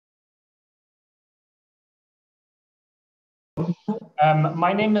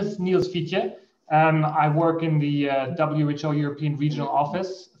My name is Niels Fietje. I work in the WHO European Regional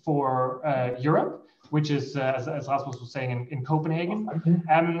Office for Europe, which is, as Rasmus was saying, in Copenhagen.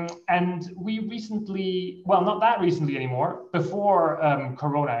 And we recently, well, not that recently anymore, before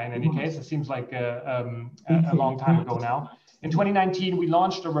Corona in any case, it seems like a long time ago now. In 2019, we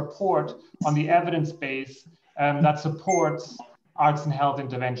launched a report on the evidence base that supports arts and health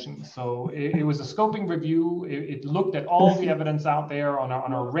interventions. So it was a scoping review. It looked at all the evidence out there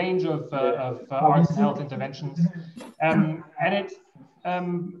on a range of arts and health interventions. And it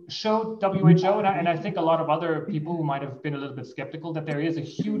showed WHO, and I think a lot of other people who might have been a little bit skeptical, that there is a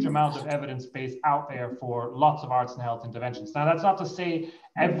huge amount of evidence base out there for lots of arts and health interventions. Now, that's not to say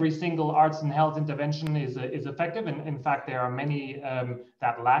every single arts and health intervention is effective. And in fact, there are many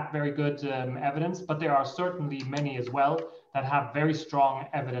that lack very good evidence, but there are certainly many as well that have very strong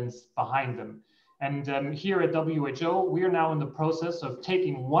evidence behind them. And here at WHO, we are now in the process of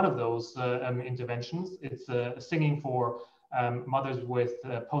taking one of those interventions. It's singing for mothers with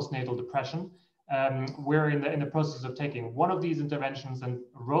postnatal depression. We're in the process of taking one of these interventions and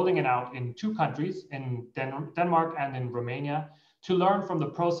rolling it out in 2 countries, in Denmark and in Romania, to learn from the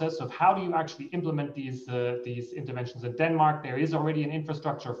process of how do you actually implement these interventions. In Denmark, there is already an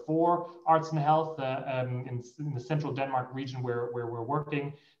infrastructure for arts and health in the central Denmark region where we're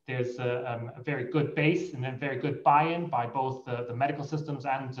working. There's a very good base and a very good buy-in by both the medical systems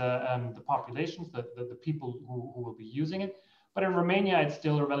and the populations, the people who will be using it. But in Romania, it's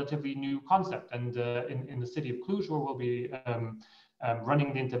still a relatively new concept. And in the city of Cluj, where we'll be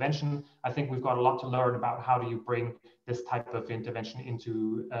running the intervention, I think we've got a lot to learn about how do you bring this type of intervention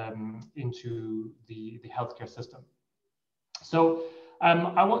into the healthcare system. So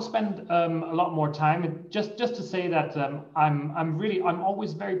I won't spend a lot more time. Just to say that I'm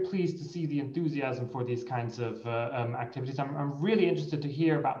always very pleased to see the enthusiasm for these kinds of activities. I'm really interested to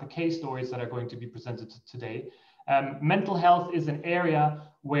hear about the case stories that are going to be presented today. Mental health is an area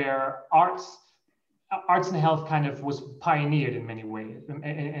where arts and health kind of was pioneered in many ways.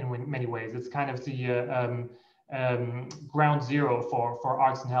 It's kind of the ground zero for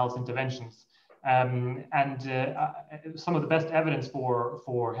arts and health interventions. Some of the best evidence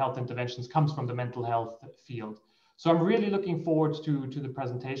for health interventions comes from the mental health field. So I'm really looking forward to the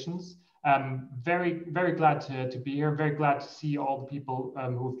presentations. Very, very glad to be here. Very glad to see all the people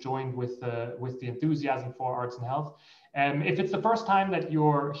who've joined with the enthusiasm for arts and health. If it's the first time that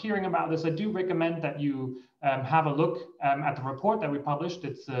you're hearing about this, I do recommend that you have a look at the report that we published.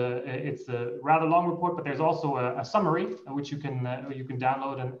 It's a rather long report, but there's also a summary which you can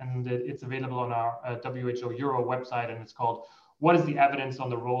download, and it's available on our WHO Euro website, and it's called "What is the Evidence on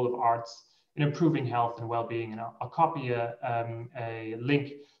the Role of Arts in Improving Health and Well-being?" And I'll copy a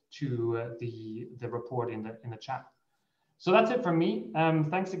link to the report in the chat. So that's it from me.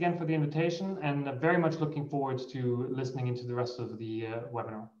 Thanks again for the invitation, and very much looking forward to listening into the rest of the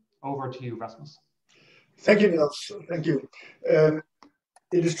webinar. Over to you, Rasmus. Thank you, Niels. Thank you.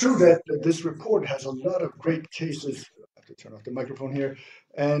 It is true that this report has a lot of great cases. I have to turn off the microphone here,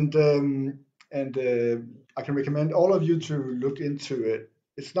 and I can recommend all of you to look into it.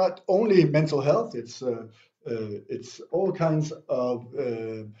 It's not only mental health; it's all kinds of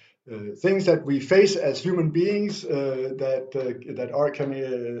things that we face as human beings that art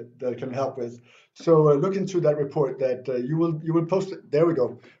can help with. So look into that report that you will post it. There we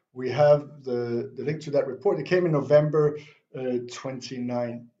go. We have the link to that report. It came in November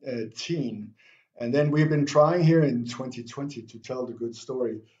 2019, and then we've been trying here in 2020 to tell the good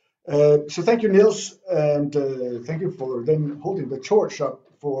story. So thank you, Niels, and thank you for then holding the torch up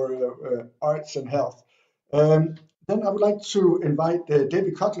for arts and health. Then I would like to invite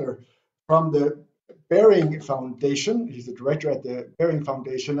David Cutler from the Bering Foundation. He's the director at the Bering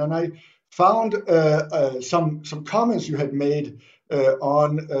Foundation, and I found some comments you had made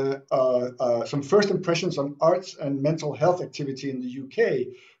on some first impressions on arts and mental health activity in the UK,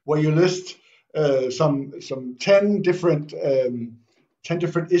 where you list some 10 different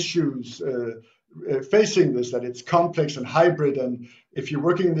issues facing this, that it's complex and hybrid, and if you're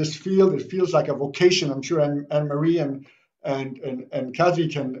working in this field, it feels like a vocation. I'm sure Anne-Marie and Kazi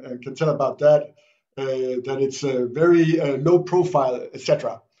can tell about that, that it's very low profile,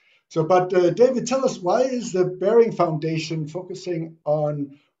 etc. So, but David, tell us, why is the Bering Foundation focusing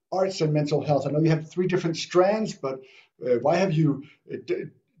on arts and mental health? I know you have 3 different strands, but why have you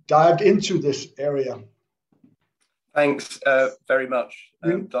dived into this area? Thanks very much.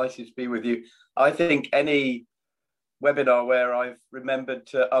 Delighted to be with you. I think any webinar where I've remembered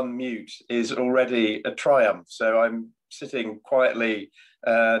to unmute is already a triumph. So I'm sitting quietly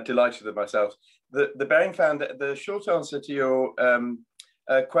delighted with myself. the Bering Foundation, the short answer to your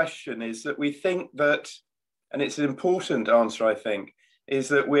question is that we think that, and it's an important answer, I think, is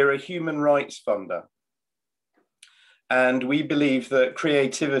that we're a human rights funder. And we believe that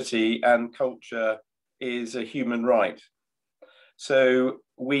creativity and culture is a human right. So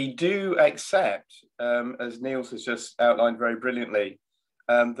we do accept, as Niels has just outlined very brilliantly,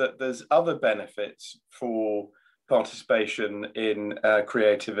 that there's other benefits for participation in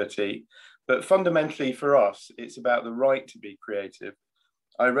creativity. But fundamentally for us, it's about the right to be creative.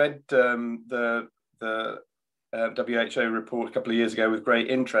 I read the WHO report a couple of years ago with great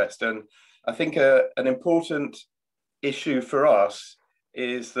interest. And I think an important issue for us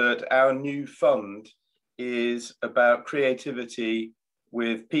is that our new fund is about creativity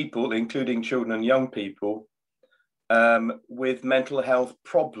with people, including children and young people, with mental health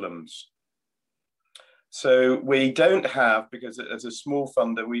problems. So we don't have, because as a small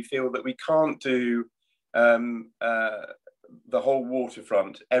funder, we feel that we can't do the whole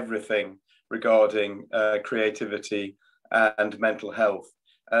waterfront, everything regarding creativity and mental health.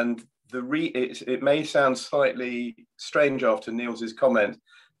 And it may sound slightly strange after Niels's comment,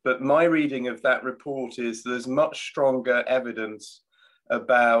 but my reading of that report is there's much stronger evidence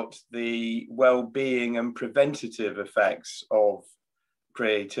about the well-being and preventative effects of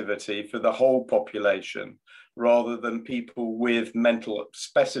creativity for the whole population, rather than people with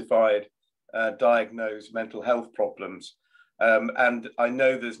specified diagnosed mental health problems. And I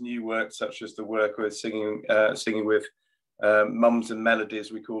know there's new work, such as the work we're singing with Mums and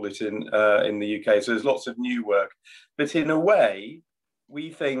Melodies, we call it in the UK. So there's lots of new work. But in a way, we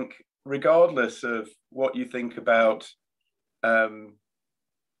think, regardless of what you think about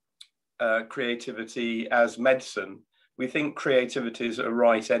creativity as medicine, we think creativity is a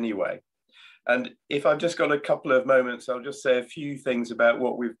right anyway. And if I've just got a couple of moments, I'll just say a few things about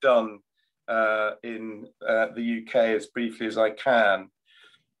what we've done in the UK as briefly as I can.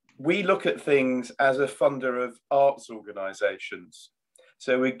 We look at things as a funder of arts organisations.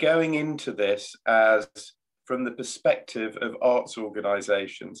 So we're going into this as from the perspective of arts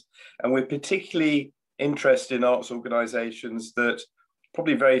organisations. And we're particularly interested in arts organisations that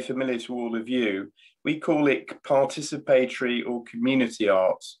probably very familiar to all of you. We call it participatory or community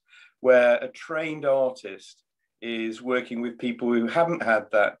arts, where a trained artist is working with people who haven't had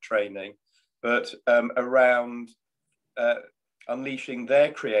that training, but around unleashing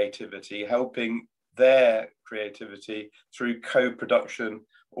their creativity, helping their creativity through co-production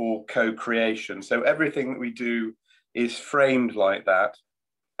or co-creation. So everything that we do is framed like that.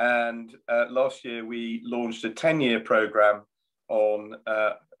 And last year we launched a 10-year program on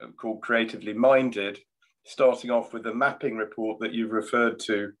called Creatively Minded, starting off with a mapping report that you've referred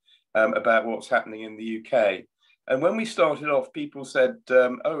to about what's happening in the UK. And when we started off, people said,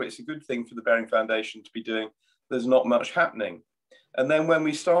 oh, it's a good thing for the Bering Foundation to be doing, there's not much happening. And then when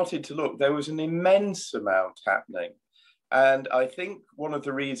we started to look, there was an immense amount happening. And I think one of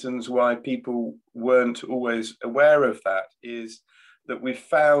the reasons why people weren't always aware of that is that we've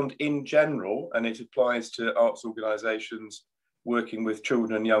found in general, and it applies to arts organisations working with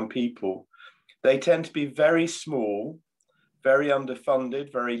children and young people, they tend to be very small, very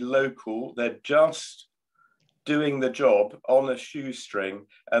underfunded, very local. They're just doing the job on a shoestring,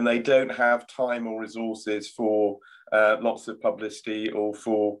 and they don't have time or resources for lots of publicity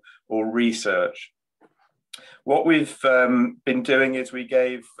or research. What we've been doing is we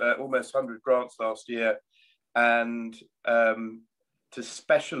gave almost 100 grants last year, and to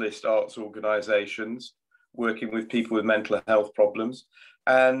specialist arts organisations working with people with mental health problems.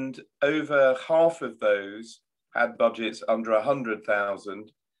 And over half of those had budgets under £100,000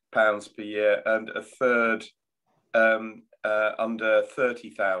 per year, and a third under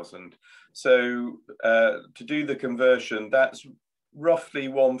 30,000. So to do the conversion, that's roughly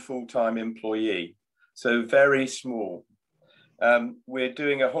one full-time employee. So very small. We're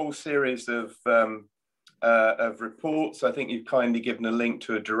doing a whole series of reports. I think you've kindly given a link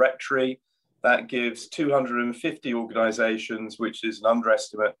to a directory that gives 250 organisations, which is an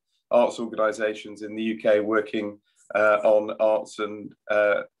underestimate, arts organisations in the UK working on arts and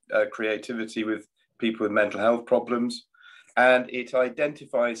creativity with people with mental health problems. And it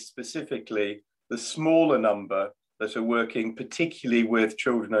identifies specifically the smaller number that are working particularly with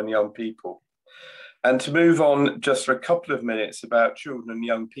children and young people. And to move on just for a couple of minutes about children and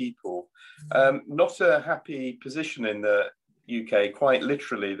young people, not a happy position in the UK, quite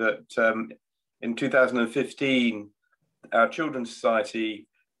literally, that in 2015, our Children's Society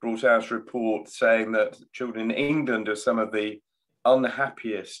brought out a report saying that children in England are some of the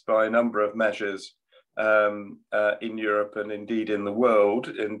unhappiest by a number of measures in Europe and indeed in the world,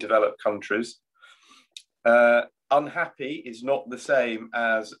 in developed countries. Unhappy is not the same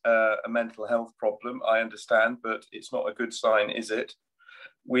as a mental health problem, I understand, but it's not a good sign, is it?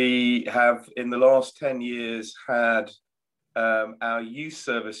 We have, in the last 10 years, had our youth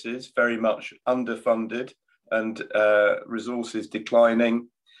services very much underfunded and resources declining.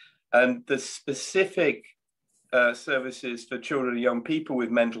 And the specific services for children and young people with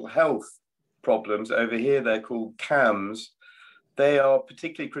mental health problems, over here they're called CAMS, they are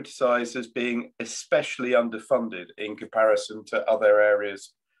particularly criticised as being especially underfunded in comparison to other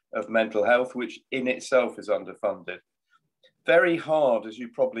areas of mental health, which in itself is underfunded. Very hard, as you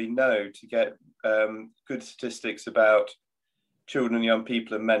probably know, to get good statistics about children and young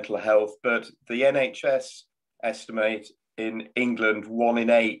people and mental health, but the NHS estimate in England 1 in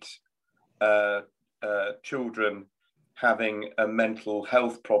 8 children having a mental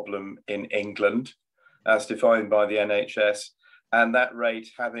health problem in England, as defined by the NHS, and that rate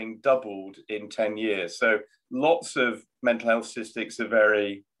having doubled in 10 years. So lots of mental health statistics are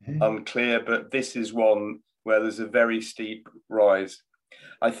very unclear, but this is one where there's a very steep rise.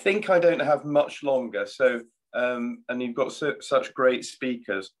 I think I don't have much longer, so and you've got such great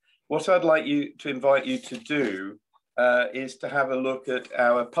speakers. What I'd like to invite you to do is to have a look at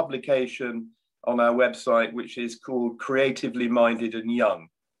our publication on our website, which is called Creatively Minded and Young.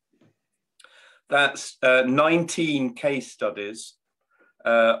 That's 19 case studies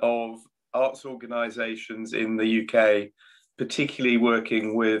of arts organisations in the UK, particularly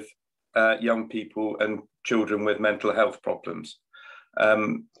working with young people and children with mental health problems.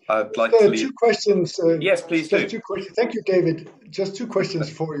 I'd like to leave 2 questions. Yes, please do. 2 questions. Thank you, David. Just 2 questions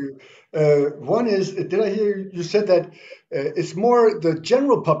for you. One is, did I hear you said that it's more the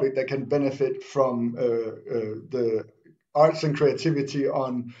general public that can benefit from the arts and creativity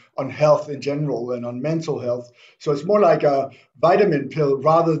on health in general and on mental health. So it's more like a vitamin pill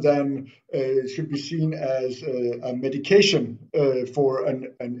rather than it should be seen as a medication for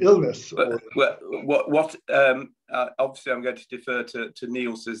an illness. Obviously, I'm going to defer to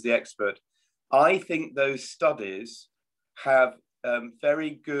Niels as the expert. I think those studies have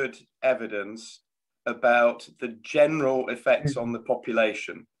very good evidence about the general effects on the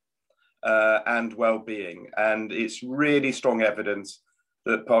population and well-being. And it's really strong evidence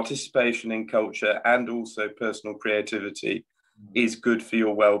that participation in culture and also personal creativity is good for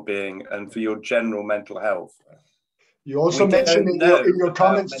your well-being and for your general mental health. You also mentioned in your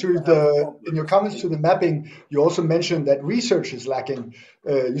comments to the mapping, you also mentioned that research is lacking.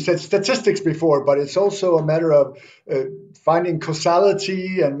 You said statistics before, but it's also a matter of finding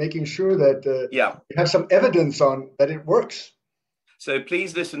causality and making sure that you have some evidence on that it works. So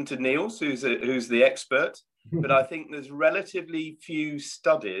please listen to Niels, who's the expert. But I think there's relatively few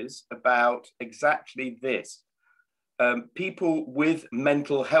studies about exactly this. People with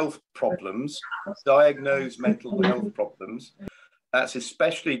mental health problems, diagnosed mental health problems, that's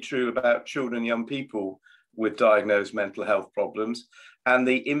especially true about children and young people with diagnosed mental health problems, and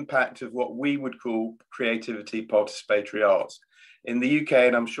the impact of what we would call creativity participatory arts. In the UK,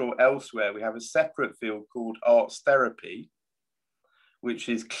 and I'm sure elsewhere, we have a separate field called arts therapy, which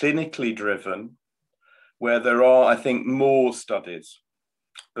is clinically driven, where there are, I think, more studies.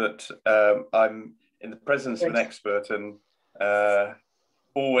 But I'm in the presence of an expert and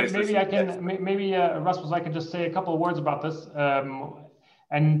always maybe I can Rasmus, I can just say a couple of words about this,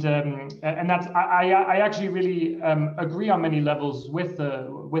 and that's I actually really agree on many levels with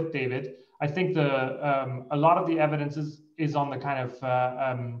David. I think a lot of the evidence is on the kind of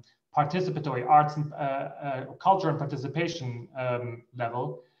participatory arts and culture and participation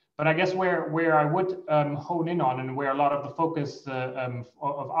level. But I guess where I would hone in on, and where a lot of the focus of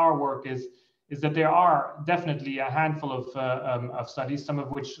our work is that there are definitely a handful of studies, some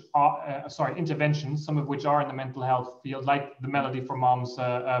of which are, interventions, some of which are in the mental health field, like the Melody for Moms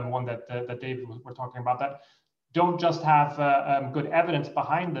one that David were talking about, that don't just have good evidence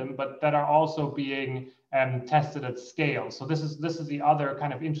behind them, but that are also being tested at scale. So this is the other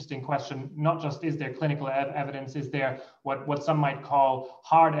kind of interesting question. Not just is there clinical evidence, is there what some might call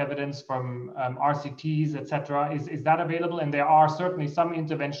hard evidence from RCTs, etc. Is that available? And there are certainly some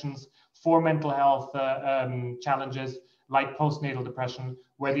interventions for mental health challenges like postnatal depression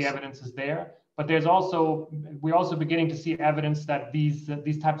where the evidence is there. But we're also beginning to see evidence that these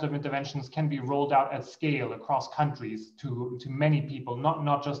types of interventions can be rolled out at scale across countries to many people,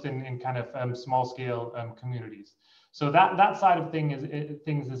 not just in kind of small scale communities. So that side of things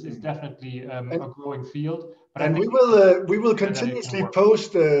is definitely a growing field. But and we will continuously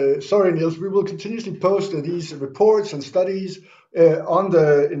post. Sorry, Niels. We will continuously post these reports and studies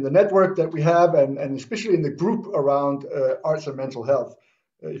in the network that we have, and especially in the group around arts and mental health.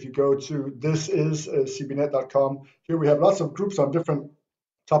 if you go to thisiscbnet.com, here we have lots of groups on different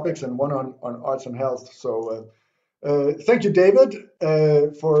topics and one on arts and health. So thank you, David,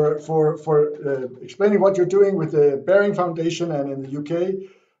 for explaining what you're doing with the Bearing Foundation and in the UK.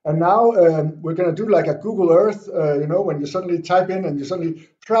 And now we're going to do like a Google Earth, when you suddenly type in and you suddenly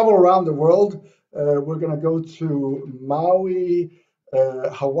travel around the world. We're going to go to Maui,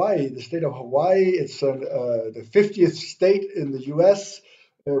 Hawaii, the state of Hawaii. It's the 50th state in the US,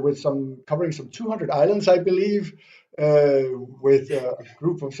 with covering some 200 islands, I believe, with a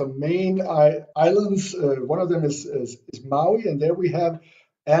group of some main islands. One of them is Maui, and there we have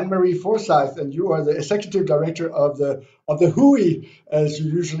Anne-Marie Forsyth, and you are the executive director of the HUI, as you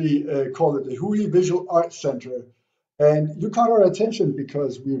usually call it, the HUI Visual Arts Center. And you caught our attention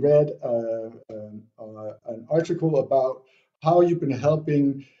because we read an article about how you've been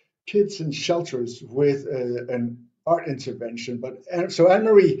helping kids in shelters with an art intervention. So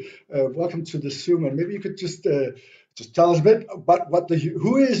Anne-Marie, welcome to the Zoom, and maybe you could just tell us a bit about what the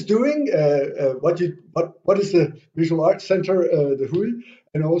HUI is doing, what is the Visual Arts Center, the HUI,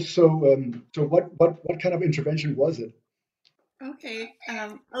 and also so what kind of intervention was it? Okay,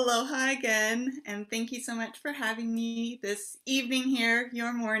 aloha again, and thank you so much for having me this evening here,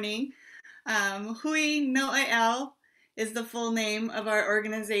 your morning. Hui No'e'el is the full name of our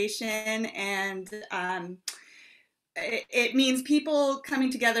organization, and it means people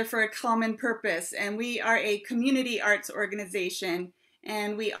coming together for a common purpose. And we are a community arts organization,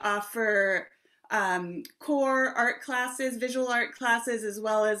 and we offer core art classes, visual art classes, as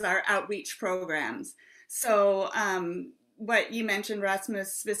well as our outreach programs. So what you mentioned,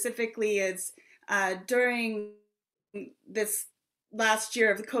 Rasmus, specifically is during this last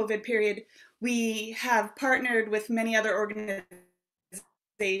year of the COVID period, we have partnered with many other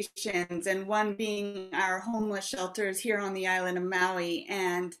organizations, and one being our homeless shelters here on the island of Maui.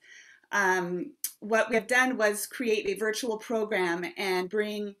 And what we have done was create a virtual program and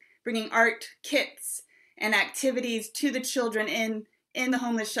bringing art kits and activities to the children in the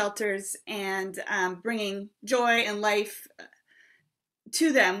homeless shelters, and bringing joy and life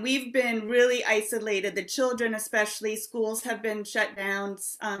to them. We've been really isolated. The children, especially, schools have been shut down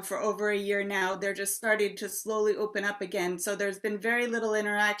for over a year now. They're just starting to slowly open up again. So there's been very little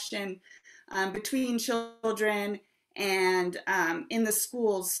interaction between children and in the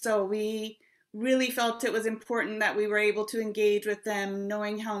schools. So we really felt it was important that we were able to engage with them,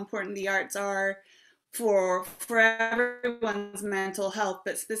 knowing how important the arts are for everyone's mental health,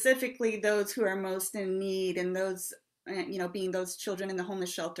 but specifically those who are most in need, and those being those children in the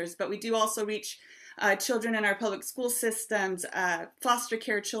homeless shelters. But we do also reach children in our public school systems, foster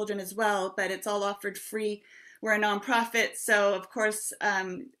care children as well, but it's all offered free. We're a nonprofit, so of course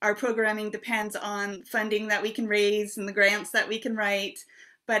our programming depends on funding that we can raise and the grants that we can write.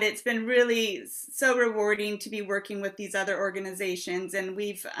 But it's been really so rewarding to be working with these other organizations, and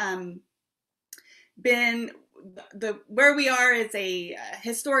we've where we are is a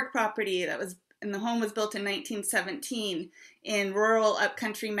historic property and the home was built in 1917 in rural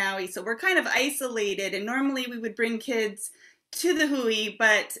upcountry Maui. So we're kind of isolated, and normally we would bring kids to the HUI,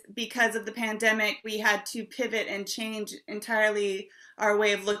 but because of the pandemic, we had to pivot and change entirely our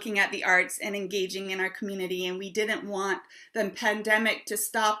way of looking at the arts and engaging in our community. And we didn't want the pandemic to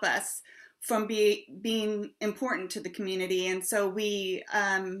stop us from being important to the community. And so we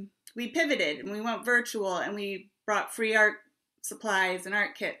pivoted and we went virtual, and we brought free art supplies and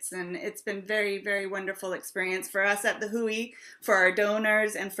art kits, and it's been very, very wonderful experience for us at the HUI, for our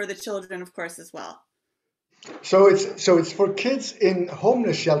donors, and for the children, of course, as well. So it's for kids in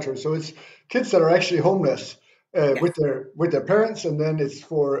homeless shelters. So it's kids that are actually homeless Yes. with their parents, and then it's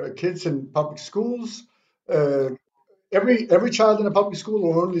for kids in public schools. Every child in a public school,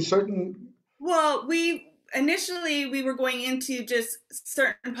 or only certain? Well, initially we were going into just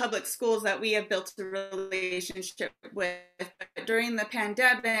certain public schools that we have built a relationship with. But during the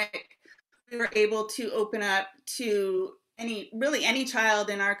pandemic, we were able to open up to any child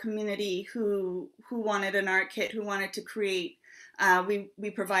in our community who wanted an art kit, who wanted to create.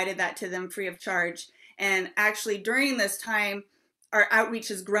 We provided that to them free of charge. And actually during this time, our outreach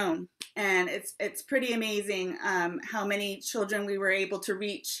has grown, and it's pretty amazing how many children we were able to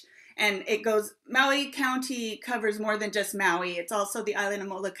reach. And Maui County covers more than just Maui. It's also the island of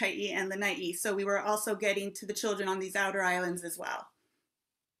Molokai and Lanai. So we were also getting to the children on these outer islands as well.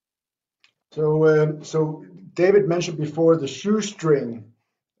 So David mentioned before the shoestring,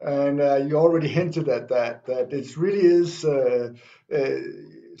 and you already hinted at that it really is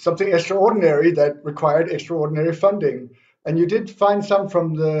something extraordinary that required extraordinary funding. And you did find some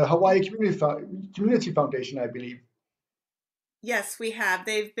from the Hawaii Community Foundation, I believe. Yes, we have.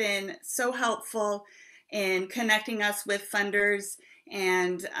 They've been so helpful in connecting us with funders.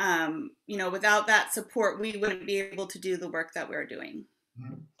 And, without that support, we wouldn't be able to do the work that we're doing.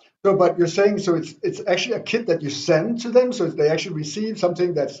 So, but you're saying, so it's actually a kit that you send to them, so they actually receive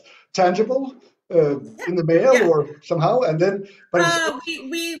something that's tangible in the mail Yeah. or somehow, and then, but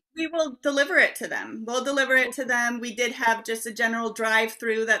we will deliver it to them. We'll deliver it to them. We did have just a general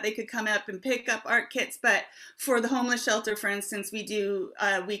drive-through that they could come up and pick up art kits, but for the homeless shelter, for instance, we do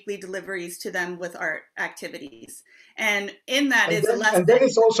weekly deliveries to them with art activities, and in that is a lesson. And then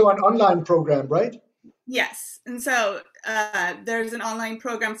it's also an online program, right? Yes, and so there's an online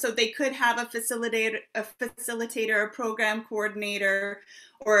program, so they could have a facilitator, a program coordinator,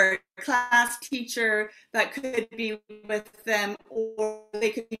 or a class teacher that could be with them, or they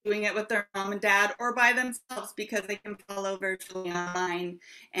could be doing it with their mom and dad, or by themselves, because they can follow virtually online.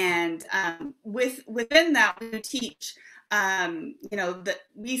 And within that, we teach.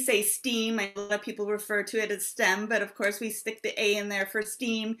 We say STEAM. A lot of people refer to it as STEM, but of course we stick the A in there for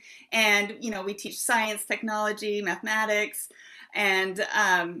STEAM. And, we teach science, technology, mathematics, and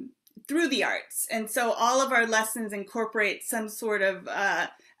through the arts. And so all of our lessons incorporate some sort of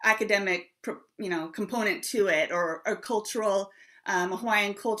academic, component to it, or cultural,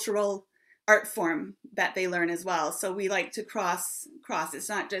 Hawaiian cultural art form that they learn as well. So we like to cross. It's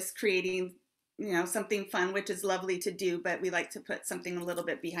not just creating something fun, which is lovely to do, but we like to put something a little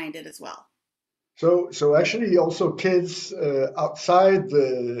bit behind it as well. So actually, also kids outside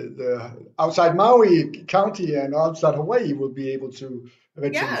the outside Maui County and outside Hawaii will be able to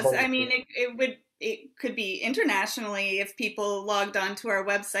eventually. Yes, I mean it could be internationally if people logged onto our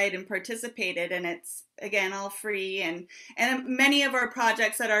website and participated, and it's again all free. And many of our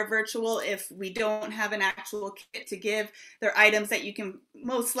projects that are virtual, if we don't have an actual kit to give, they're items that you can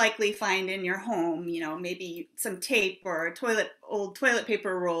most likely find in your home. Maybe some tape or a old toilet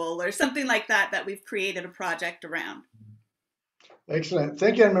paper roll or something like that we've created a project around. Excellent,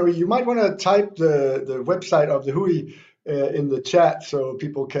 thank you, Anne-Marie. You might want to type the website of the Hui in the chat so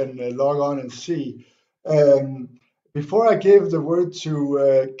people can log on and see. Before I give the word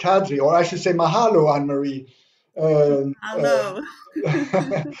to Kadri, or I should say mahalo, Anne-Marie. Hello.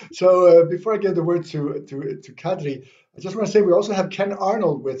 So before I give the word to Kadri, I just want to say we also have Ken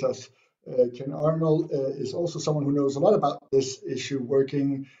Arnold with us. Ken Arnold is also someone who knows a lot about this issue,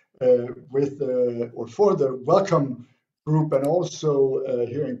 working with or for the Welcome Group, and also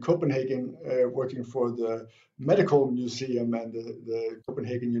here in Copenhagen, working for the Medical Museum and the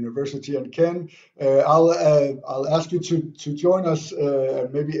Copenhagen University. And Ken, I'll ask you to join us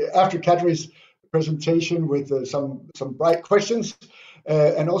maybe after Kadri's presentation with some bright questions.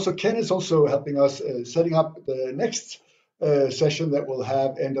 And also Ken is also helping us setting up the next session that we'll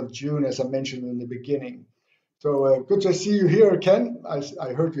have end of June, as I mentioned in the beginning. So good to see you here, Ken.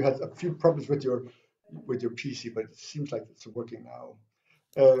 I heard you had a few problems with your PC, but it seems like it's working now.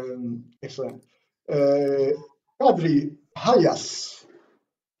 Excellent. Kadri Hayas.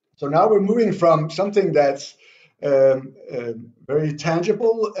 So now we're moving from something that's very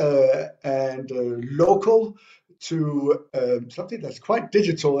tangible and local to something that's quite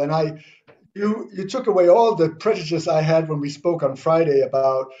digital. And you took away all the prejudice I had when we spoke on Friday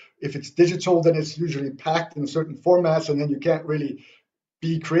about if it's digital, then it's usually packed in certain formats, and then you can't really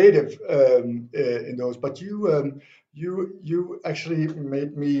be creative in those. But you actually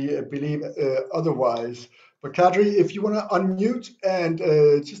made me believe otherwise. But Kadri, if you want to unmute and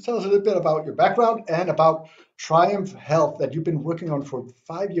just tell us a little bit about your background and about Triumph Health that you've been working on for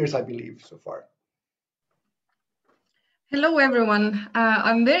 5 years, I believe, so far. Hello, everyone.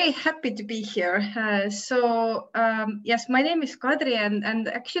 I'm very happy to be here. Yes, my name is Kadri, and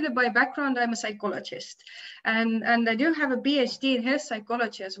actually by background, I'm a psychologist. And I do have a PhD in health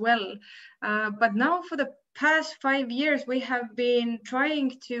psychology as well. But now for the past 5 years, we have been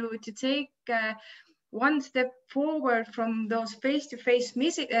trying to take one step forward from those face-to-face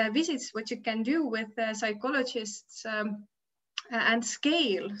visits, which you can do with psychologists, and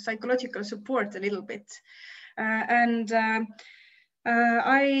scale psychological support a little bit. I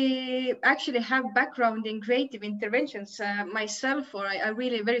actually have background in creative interventions myself, or I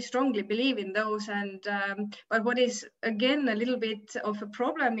really very strongly believe in those. But what is again a little bit of a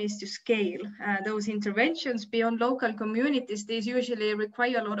problem is to scale those interventions beyond local communities. These usually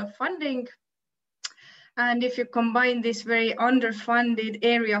require a lot of funding. And if you combine this very underfunded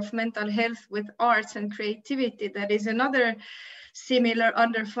area of mental health with arts and creativity, that is another similar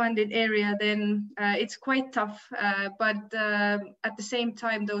underfunded area, then it's quite tough. But at the same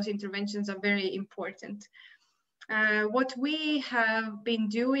time, those interventions are very important. What we have been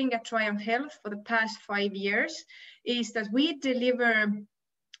doing at Triumph Health for the past 5 years is that we deliver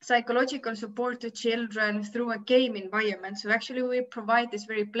psychological support to children through a game environment. So actually we provide this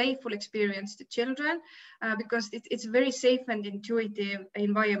very playful experience to children because it's a very safe and intuitive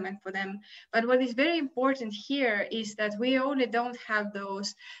environment for them. But what is very important here is that we only don't have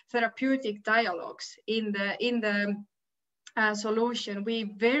those therapeutic dialogues in the solution. We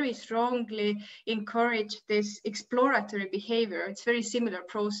very strongly encourage this exploratory behavior. It's very similar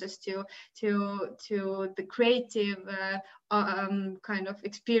process to the creative kind of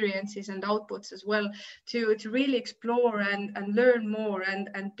experiences and outputs as well, to really explore and learn more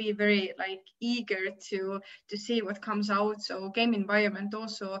and be very like eager to see what comes out. So game environment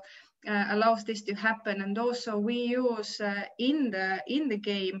also allows this to happen. And also we use in the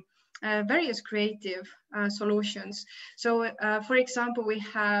game various creative solutions. So for example, we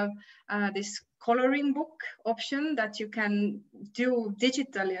have this coloring book option that you can do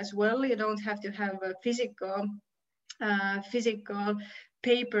digitally as well. You don't have to have a physical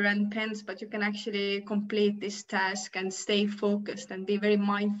paper and pens, but you can actually complete this task and stay focused and be very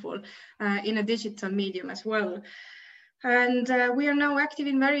mindful in a digital medium as well. And we are now active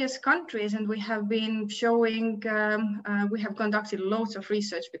in various countries, and we have been showing, we have conducted loads of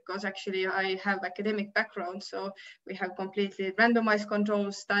research because actually I have academic background. So we have completed randomized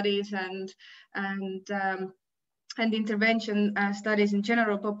control studies and intervention studies in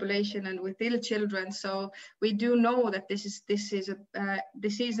general population and with ill children. So we do know that this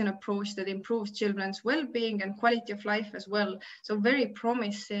is an approach that improves children's well-being and quality of life as well. So very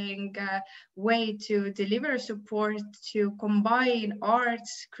promising way to deliver support, to combine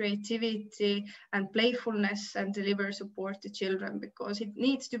arts, creativity and playfulness and deliver support to children, because it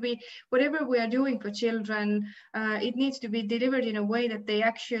needs to be, whatever we are doing for children, it needs to be delivered in a way that they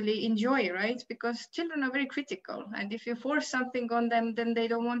actually enjoy, right? Because children are very critical. And if you force something on them, then they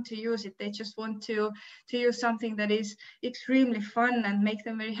don't want to use it. They just want to use something that is extremely fun and make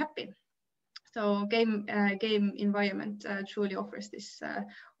them very happy. So game environment truly offers this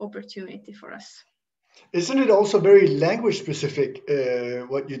opportunity for us. Isn't it also very language specific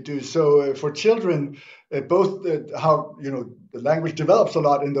what you do? So for children, both how the language develops a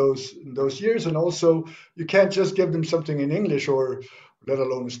lot in those years, and also you can't just give them something in English or let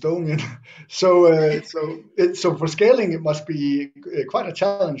alone Estonian. So for scaling, it must be quite a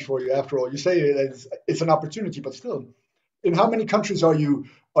challenge for you. After all, you say it's an opportunity, but still, in how many countries are you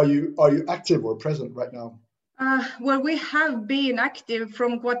active or present right now? Well, we have been active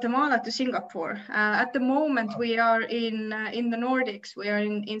from Guatemala to Singapore. At the moment, we are in the Nordics. We are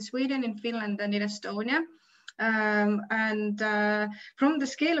in Sweden, in Finland, and in Estonia. From the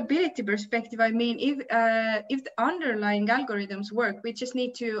scalability perspective, I mean, if the underlying algorithms work, we just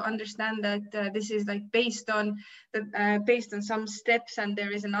need to understand that this is like based on some steps, and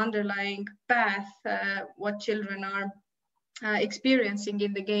there is an underlying path what children are experiencing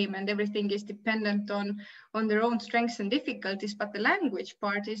in the game, and everything is dependent on their own strengths and difficulties. But the language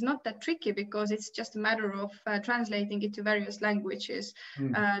part is not that tricky because it's just a matter of translating it to various languages.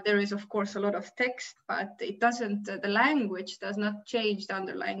 There is of course a lot of text, but it doesn't, the language does not change the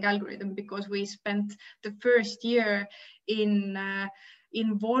underlying algorithm, because we spent the first year in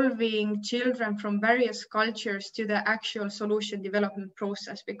involving children from various cultures to the actual solution development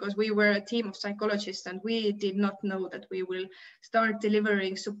process, because we were a team of psychologists and we did not know that we will start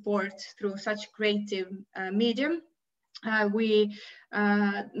delivering support through such creative medium. That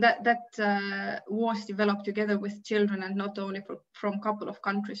was developed together with children, and not only from a couple of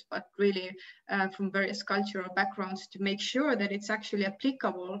countries, but really from various cultural backgrounds, to make sure that it's actually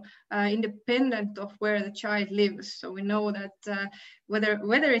applicable independent of where the child lives. So we know that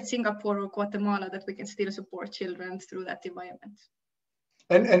whether it's Singapore or Guatemala, that we can still support children through that environment.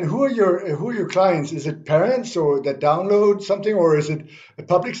 And who are your clients? Is it parents or that download something, or is it a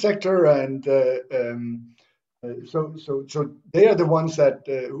public sector? And so they are the ones that,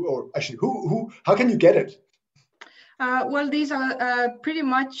 or actually, how can you get it? Well, these are pretty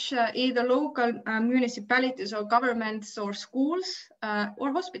much either local municipalities or governments or schools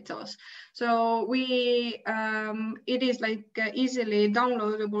or hospitals. So it is like easily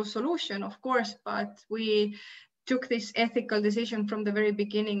downloadable solution, of course, but we took this ethical decision from the very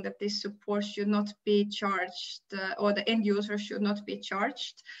beginning that this support should not be charged, or the end user should not be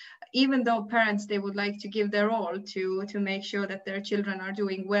charged, even though parents, they would like to give their all to make sure that their children are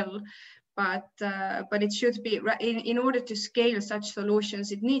doing well. But it should be, in order to scale such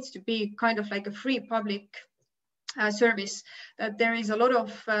solutions, it needs to be kind of like a free public service, that there is a lot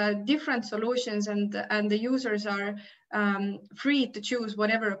of different solutions, and the users are free to choose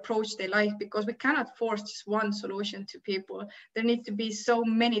whatever approach they like, because we cannot force just one solution to people. There need to be so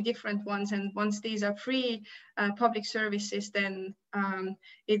many different ones, and once these are free public services, then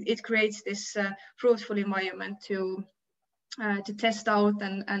it creates this fruitful environment to test out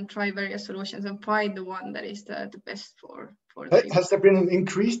and try various solutions and find the one that is the best for the Has there been an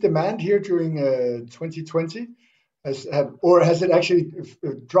increased demand here during 2020? Or has it actually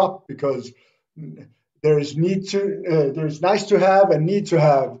dropped because there is there's nice to have and need to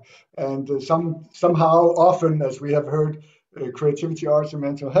have, and somehow often, as we have heard, creativity, arts, and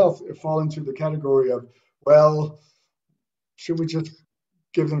mental health fall into the category of, well, should we just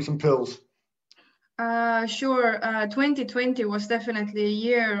give them some pills? Sure. 2020 was definitely a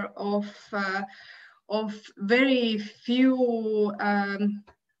year of very few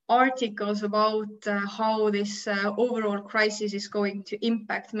articles about how this overall crisis is going to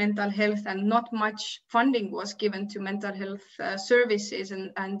impact mental health, and not much funding was given to mental health services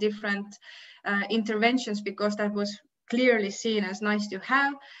and different interventions, because that was clearly seen as nice to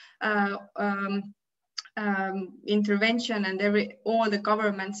have intervention, and all the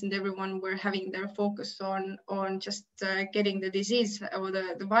governments and everyone were having their focus on just getting the disease or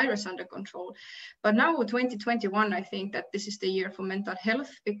the virus under control. But now 2021, I think that this is the year for mental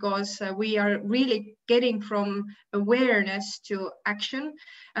health, because we are really getting from awareness to action.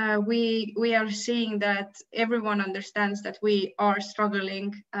 We are seeing that everyone understands that we are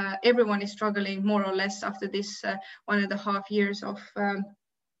struggling. Everyone is struggling more or less after this 1.5 years of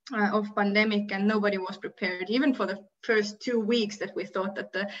pandemic, and nobody was prepared, even for the first 2 weeks that we thought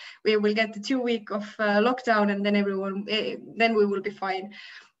that we will get the 2 week of lockdown, and then we will be fine.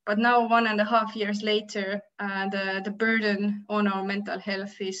 But now 1.5 years later, the burden on our mental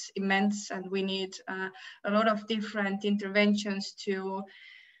health is immense, and we need a lot of different interventions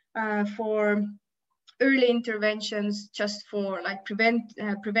for early interventions, just for like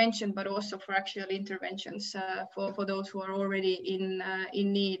prevention, but also for actual interventions for those who are already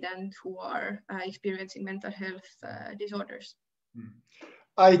in need and who are experiencing mental health disorders.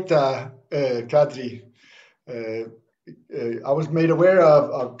 Aita, Kadri, I was made aware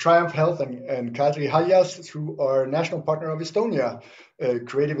of Triumph Health and Kadri Haljas through our national partner of Estonia,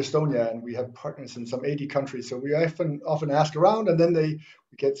 Creative Estonia, and we have partners in some 80 countries. So we often ask around, and then we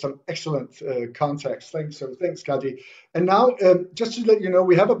get some excellent contacts. Thanks, Kadri. And now, just to let you know,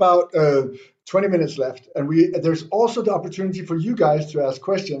 we have about 20 minutes left, and there's also the opportunity for you guys to ask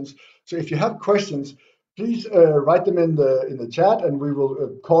questions. So if you have questions, please write them in the chat, and we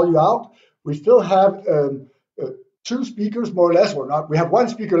will call you out. We still have 2 speakers, more or less, or not. We have 1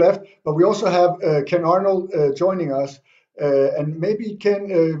 speaker left, but we also have Ken Arnold joining us. And maybe,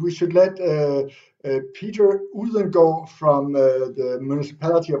 Ken, we should let Peter Udengård from the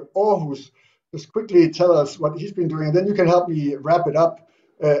municipality of Aarhus just quickly tell us what he's been doing. And then you can help me wrap it up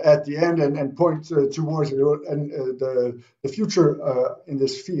at the end and point towards the future in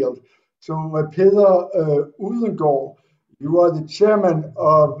this field. So, Peter Udengård, you are the chairman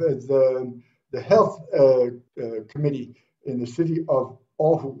of the health committee in the city of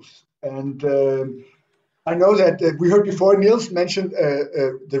Aarhus. And I know that we heard before Niels mentioned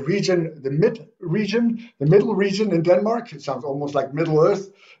the region, the middle region in Denmark. It sounds almost like Middle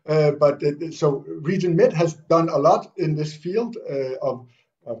Earth, so Region Mid has done a lot in this field of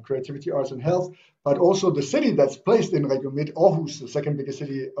creativity, arts, and health. But also the city that's placed in Region Mid, Aarhus, the second biggest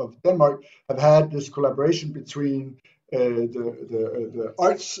city of Denmark, have had this collaboration between the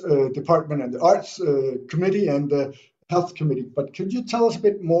arts department and the arts committee and the health committee. But could you tell us a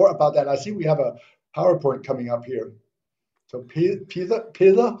bit more about that? I see we have a PowerPoint coming up here. So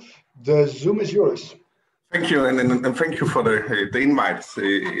Peter, the Zoom is yours. Thank you, and thank you for the invite.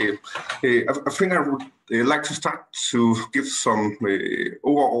 I think I would like to start to give some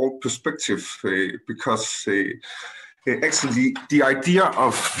overall perspective, because actually the idea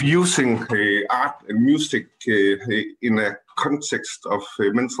of using art and music in a context of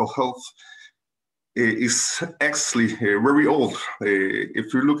mental health is actually very old.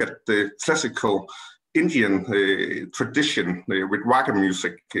 If you look at the classical Indian tradition with raga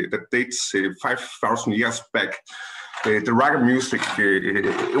music that dates 5,000 years back, the raga music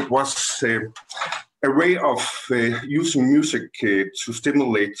it was a way of using music to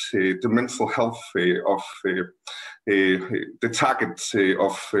stimulate the mental health of the target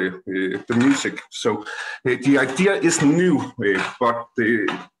of the music. So the idea is new, but the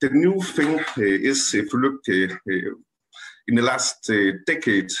new thing is, if you look in the last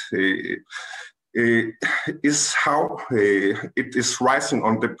decade, is how it is rising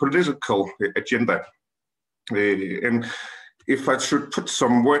on the political agenda. And if I should put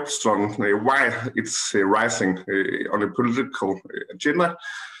some words on why it's rising on a political agenda,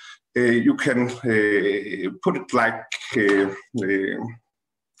 you can put it like,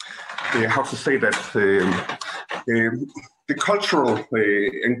 how to say that, the cultural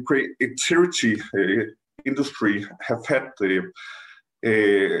and creativity industry have had the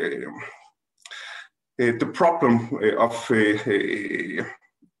problem of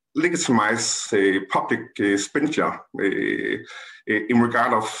legitimize public expenditure in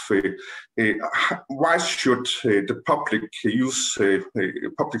regard of why should the public use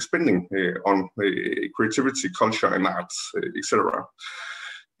public spending on creativity, culture, and arts, etc.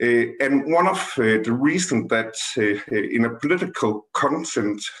 And one of the reasons that in a political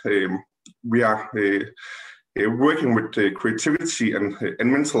content we are working with creativity and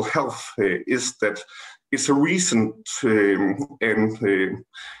mental health is that it's a reason and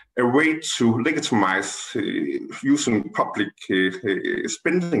a way to legitimize using public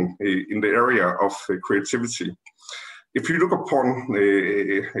spending in the area of creativity. If you look upon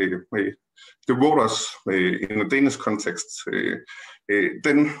the voters in a Danish context,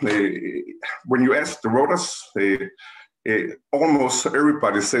 then when you ask the voters, almost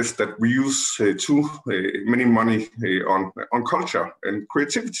everybody says that we use too many money on culture and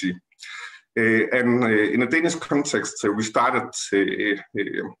creativity. And in a Danish context, we started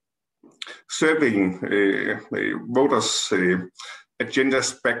surveying voters'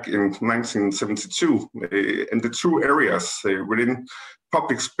 agendas back in 1972, and the two areas within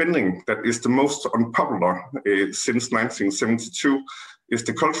public spending that is the most unpopular since 1972 is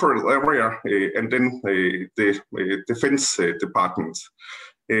the cultural area and then the defense department.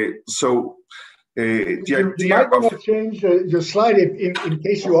 So you might want to change your slide in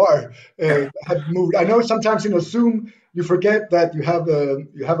case you have moved. I know sometimes in a Zoom you forget that you have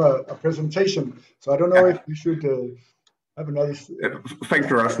a presentation, so I don't know if you should have another. Thank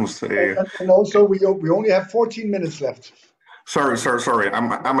you, Rasmus. And also we only have 14 minutes left. Sorry.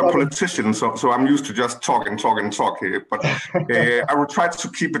 I'm a politician, so I'm used to just talk. But I will try to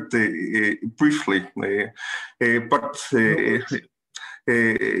keep it briefly. But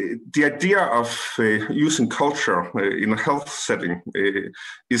the idea of using culture in a health setting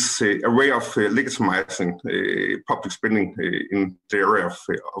is a way of legitimizing public spending in the area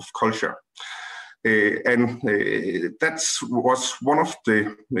of culture. And that was one of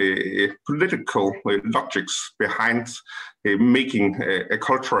the political logics behind making a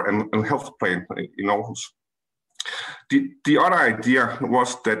culture and health plan in Aarhus. The other idea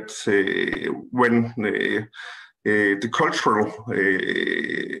was that when the cultural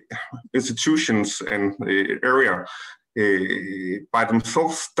institutions and area by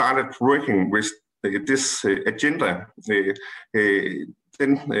themselves started working with this agenda,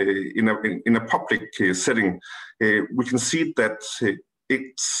 then in a public setting, we can see that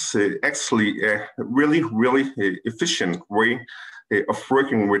it's actually a really efficient way of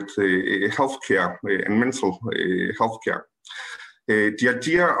working with healthcare and mental healthcare. The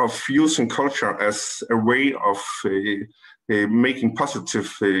idea of using culture as a way of making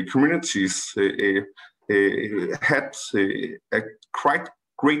positive communities had a quite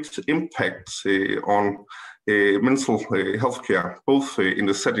great impact on mental healthcare, both in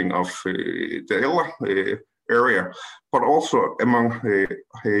the setting of the elder area, but also among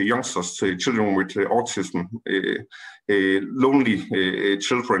youngsters, children with autism, lonely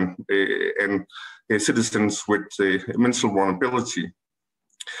children, and citizens with mental vulnerability.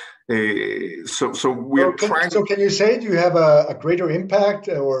 So we're trying. So can you say, do you have a greater impact,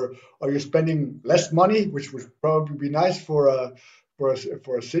 or are you spending less money, which would probably be nice for a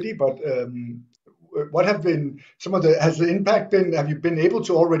city? But what have been some of has the impact been? Have you been able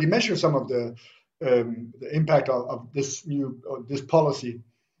to already measure some of the impact of this this policy?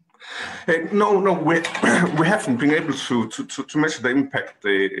 No, we haven't been able to measure the impact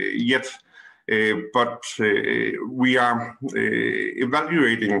yet. But we are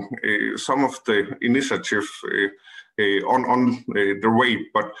evaluating some of the initiative on the way.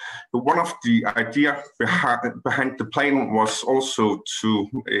 But one of the idea behind the plan was also to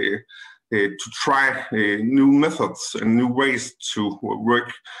try new methods and new ways to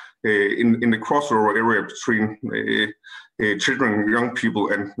work in the crossover area between children, young people,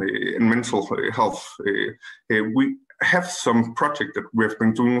 and mental health. We have some project that we have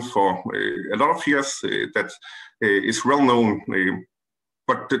been doing for a lot of years that is well known,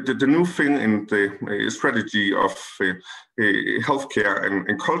 but the new thing in the strategy of healthcare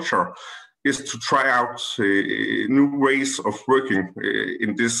and culture is to try out new ways of working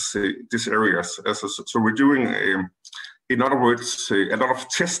in these areas. So we're doing in other words, a lot of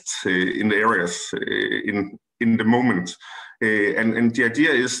tests in the areas in the moment. And the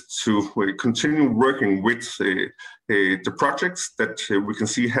idea is to continue working with the projects that we can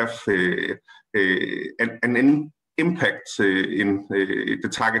see have an impact in the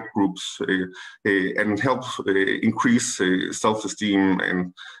target groups and help increase self-esteem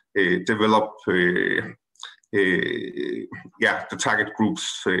and develop the target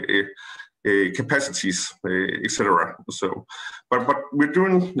groups capacities, etc. So, but we're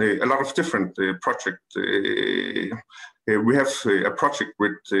doing a lot of different projects. We have a project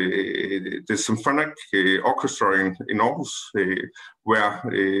with the Symphonic Orchestra in Aarhus, where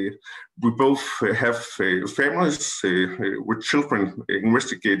we both have families with children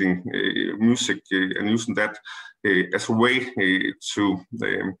investigating music and using that as a way to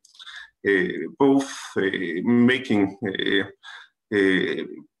both making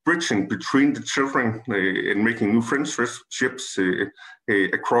bridging between the children and making new friendships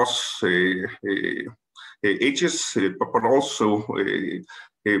across ages, but also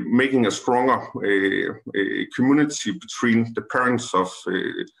making a stronger community between the parents of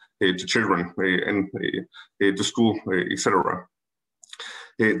the children and the school, etc.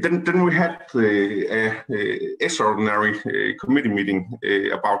 Then we had an extraordinary committee meeting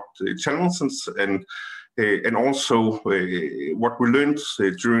about challenges and also what we learned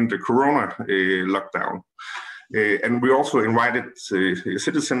during the Corona lockdown. And we also invited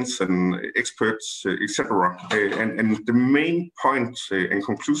citizens and experts, etc. And the main point and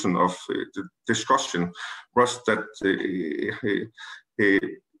conclusion of the discussion was that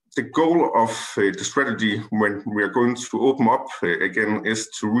the goal of the strategy when we are going to open up again is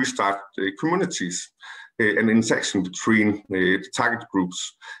to restart communities and interaction between the target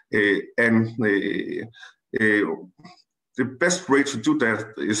groups. The best way to do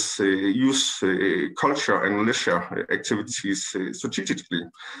that is use culture and leisure activities strategically,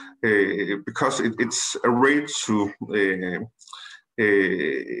 because it's a way to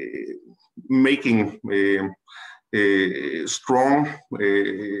making strong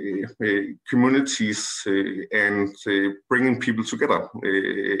communities and bringing people together.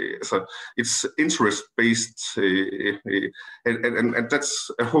 So it's interest-based, and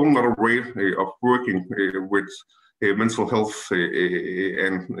that's a whole other way of working with mental health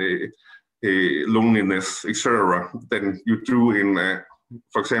and loneliness, etc., than you do in,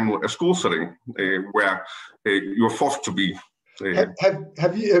 for example, a school setting where you're forced to be.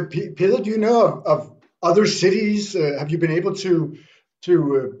 Have you, Peter? Do you know of other cities? Have you been able to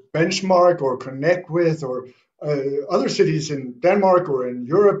benchmark or connect with, or other cities in Denmark or in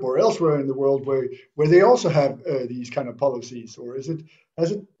Europe or elsewhere in the world where they also have these kind of policies, or has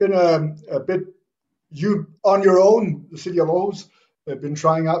it been a bit you on your own, the city of Aarhus, been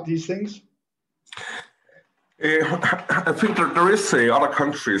trying out these things? I think that there is other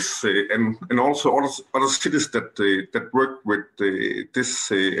countries and also other cities that work with this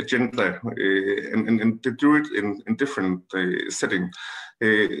agenda, and they do it in different settings.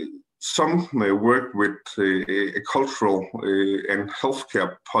 Some work with a cultural and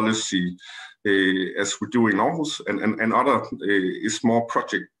healthcare policy, as we do in Aarhus, and other is more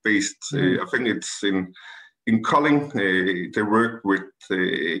project-based. I think it's in Kolding, they work with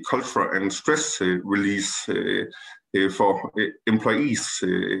culture and stress release for employees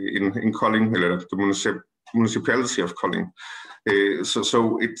in Kolding, the municipality of Kolding.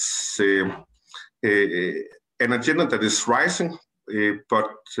 So it's an agenda that is rising,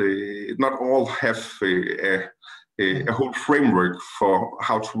 but not all have a whole framework for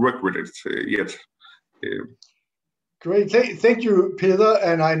how to work with it yet. Great, thank you, Peter.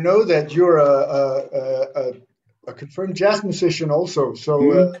 And I know that you're a confirmed jazz musician also,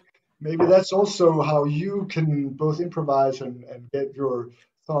 so maybe that's also how you can both improvise and get your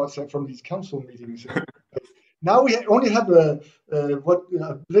thoughts from these council meetings. Now we only have a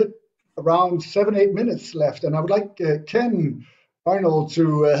bit around 7-8 minutes left, and I would like Ken Arnold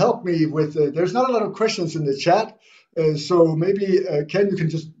to help me with. There's not a lot of questions in the chat. So maybe, Ken, you can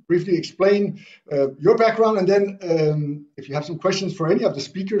just briefly explain your background, and then if you have some questions for any of the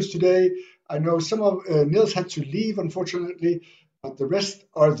speakers today. I know some of Niels had to leave, unfortunately, but the rest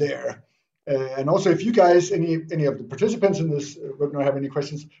are there. And also, if you guys, any of the participants in this webinar have any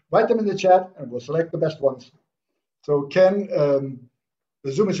questions, write them in the chat, and we'll select the best ones. So Ken,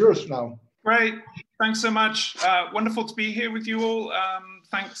 the Zoom is yours now. Great. Thanks so much. Wonderful to be here with you all.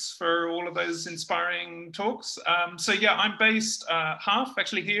 thanks for all of those inspiring talks. So yeah, I'm based half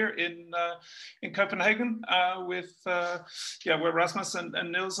actually here in Copenhagen with where Rasmus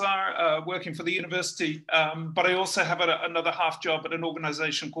and Niels are working for the university. But I also have another half job at an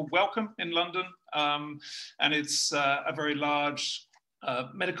organization called Wellcome in London. And it's a very large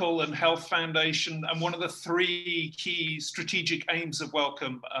medical and health foundation, and one of the three key strategic aims of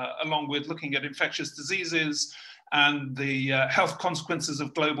Wellcome, along with looking at infectious diseases and the health consequences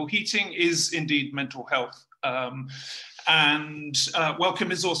of global heating, is indeed mental health. And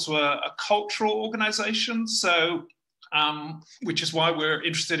Wellcome is also a cultural organization, so which is why we're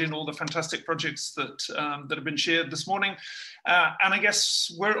interested in all the fantastic projects that have been shared this morning. And I guess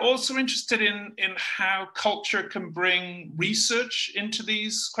we're also interested in how culture can bring research into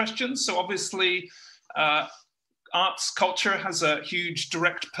these questions. So obviously, arts culture has a huge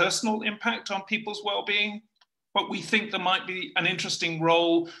direct personal impact on people's well-being, but we think there might be an interesting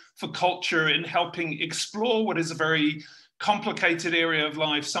role for culture in helping explore what is a very complicated area of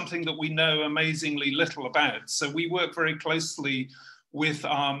life, something that we know amazingly little about. So we work very closely with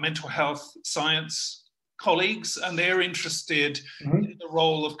our mental health science colleagues, and they're interested in the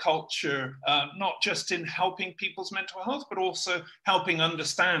role of culture, not just in helping people's mental health, but also helping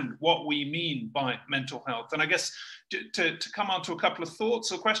understand what we mean by mental health. And I guess to come on to a couple of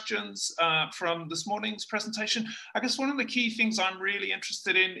thoughts or questions from this morning's presentation, I guess one of the key things I'm really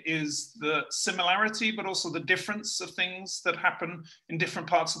interested in is the similarity, but also the difference of things that happen in different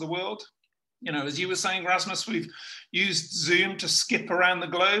parts of the world. You know, as you were saying, Rasmus, we've used Zoom to skip around the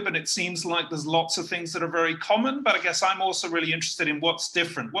globe, and it seems like there's lots of things that are very common, but I guess I'm also really interested in what's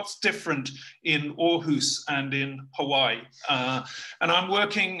different in Aarhus and in Hawaii. And I'm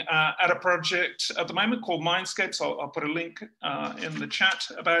working at a project at the moment called Mindscapes. I'll put a link in the chat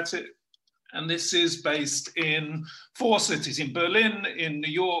about it. And this is based in 4 cities, in Berlin, in New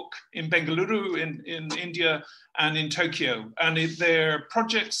York, in Bengaluru, in India, and in Tokyo. And they're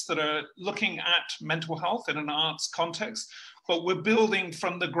projects that are looking at mental health in an arts context, but we're building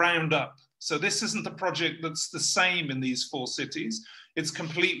from the ground up. So this isn't a project that's the same in these 4 cities. It's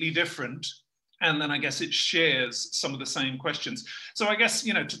completely different. And then I guess it shares some of the same questions. So I guess,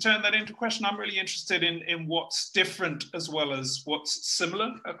 you know, to turn that into a question, I'm really interested in what's different as well as what's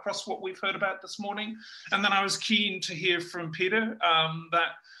similar across what we've heard about this morning. And then I was keen to hear from Peter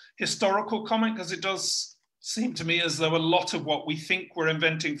that historical comment, because it does seem to me as though a lot of what we think we're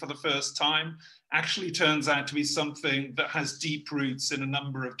inventing for the first time actually turns out to be something that has deep roots in a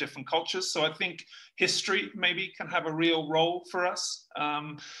number of different cultures. So I think history maybe can have a real role for us.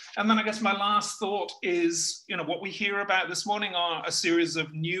 And then I guess my last thought is, you know, what we hear about this morning are a series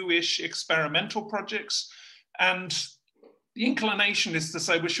of newish experimental projects. And the inclination is to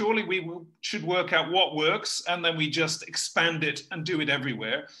say, well, surely should work out what works, and then we just expand it and do it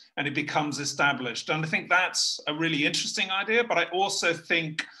everywhere, and it becomes established. And I think that's a really interesting idea, but I also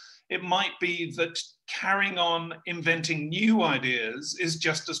think it might be that carrying on inventing new ideas is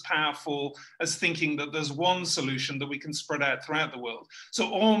just as powerful as thinking that there's one solution that we can spread out throughout the world. So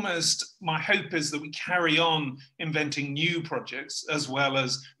almost my hope is that we carry on inventing new projects as well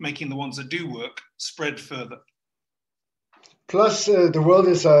as making the ones that do work spread further. Plus, the world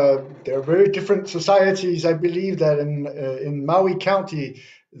is, there are very different societies. I believe that in Maui County,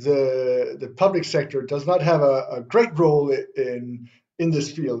 the public sector does not have a great role in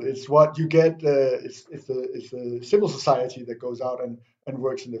this field. It's what you get, it's the civil society that goes out and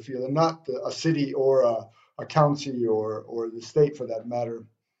works in the field, and not a city or a county or the state for that matter.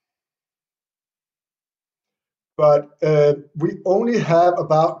 But we only have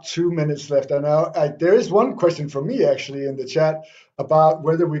about 2 minutes left. And now there is one question from me actually in the chat about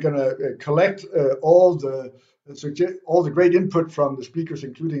whether we're going to collect all the great input from the speakers,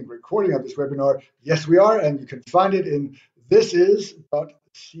 including recording of this webinar. Yes, we are, and you can find it in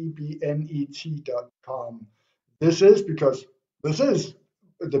thisis.cbnet.com. This is because this is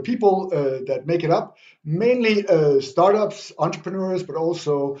the people that make it up, mainly startups, entrepreneurs, but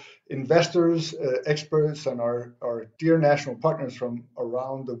also investors, experts, and our dear national partners from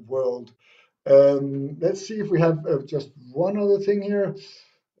around the world. Let's see if we have just one other thing here.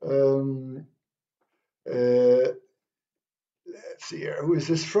 Let's see here. Who is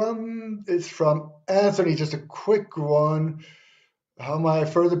this from? It's from Anthony. Just a quick one. How am I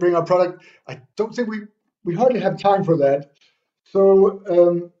further bring our product? I don't think we hardly have time for that. So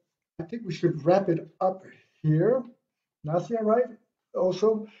I think we should wrap it up here. Nasia, right?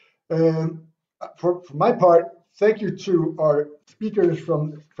 Also, for my part, thank you to our speakers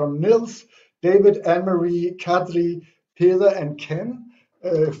from Niels, David, Anne-Marie, Kadri, Peder, and Ken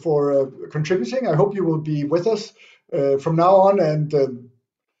for contributing. I hope you will be with us from now on and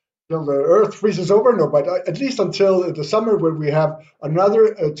till the Earth freezes over? No, but at least until the summer, where we have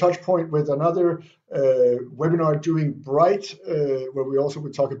another touch point with another webinar doing Bright, where we also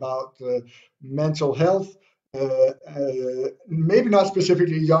would talk about mental health. Maybe not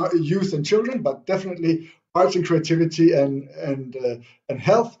specifically youth and children, but definitely arts and creativity and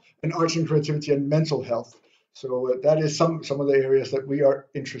health, and arts and creativity and mental health. So that is some of the areas that we are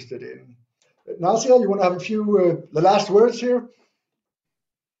interested in. Nasia, you want to have a few the last words here?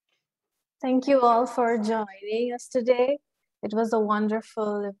 Thank you all for joining us today. It was a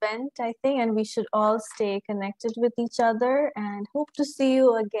wonderful event, I think, and we should all stay connected with each other and hope to see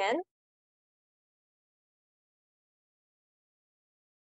you again.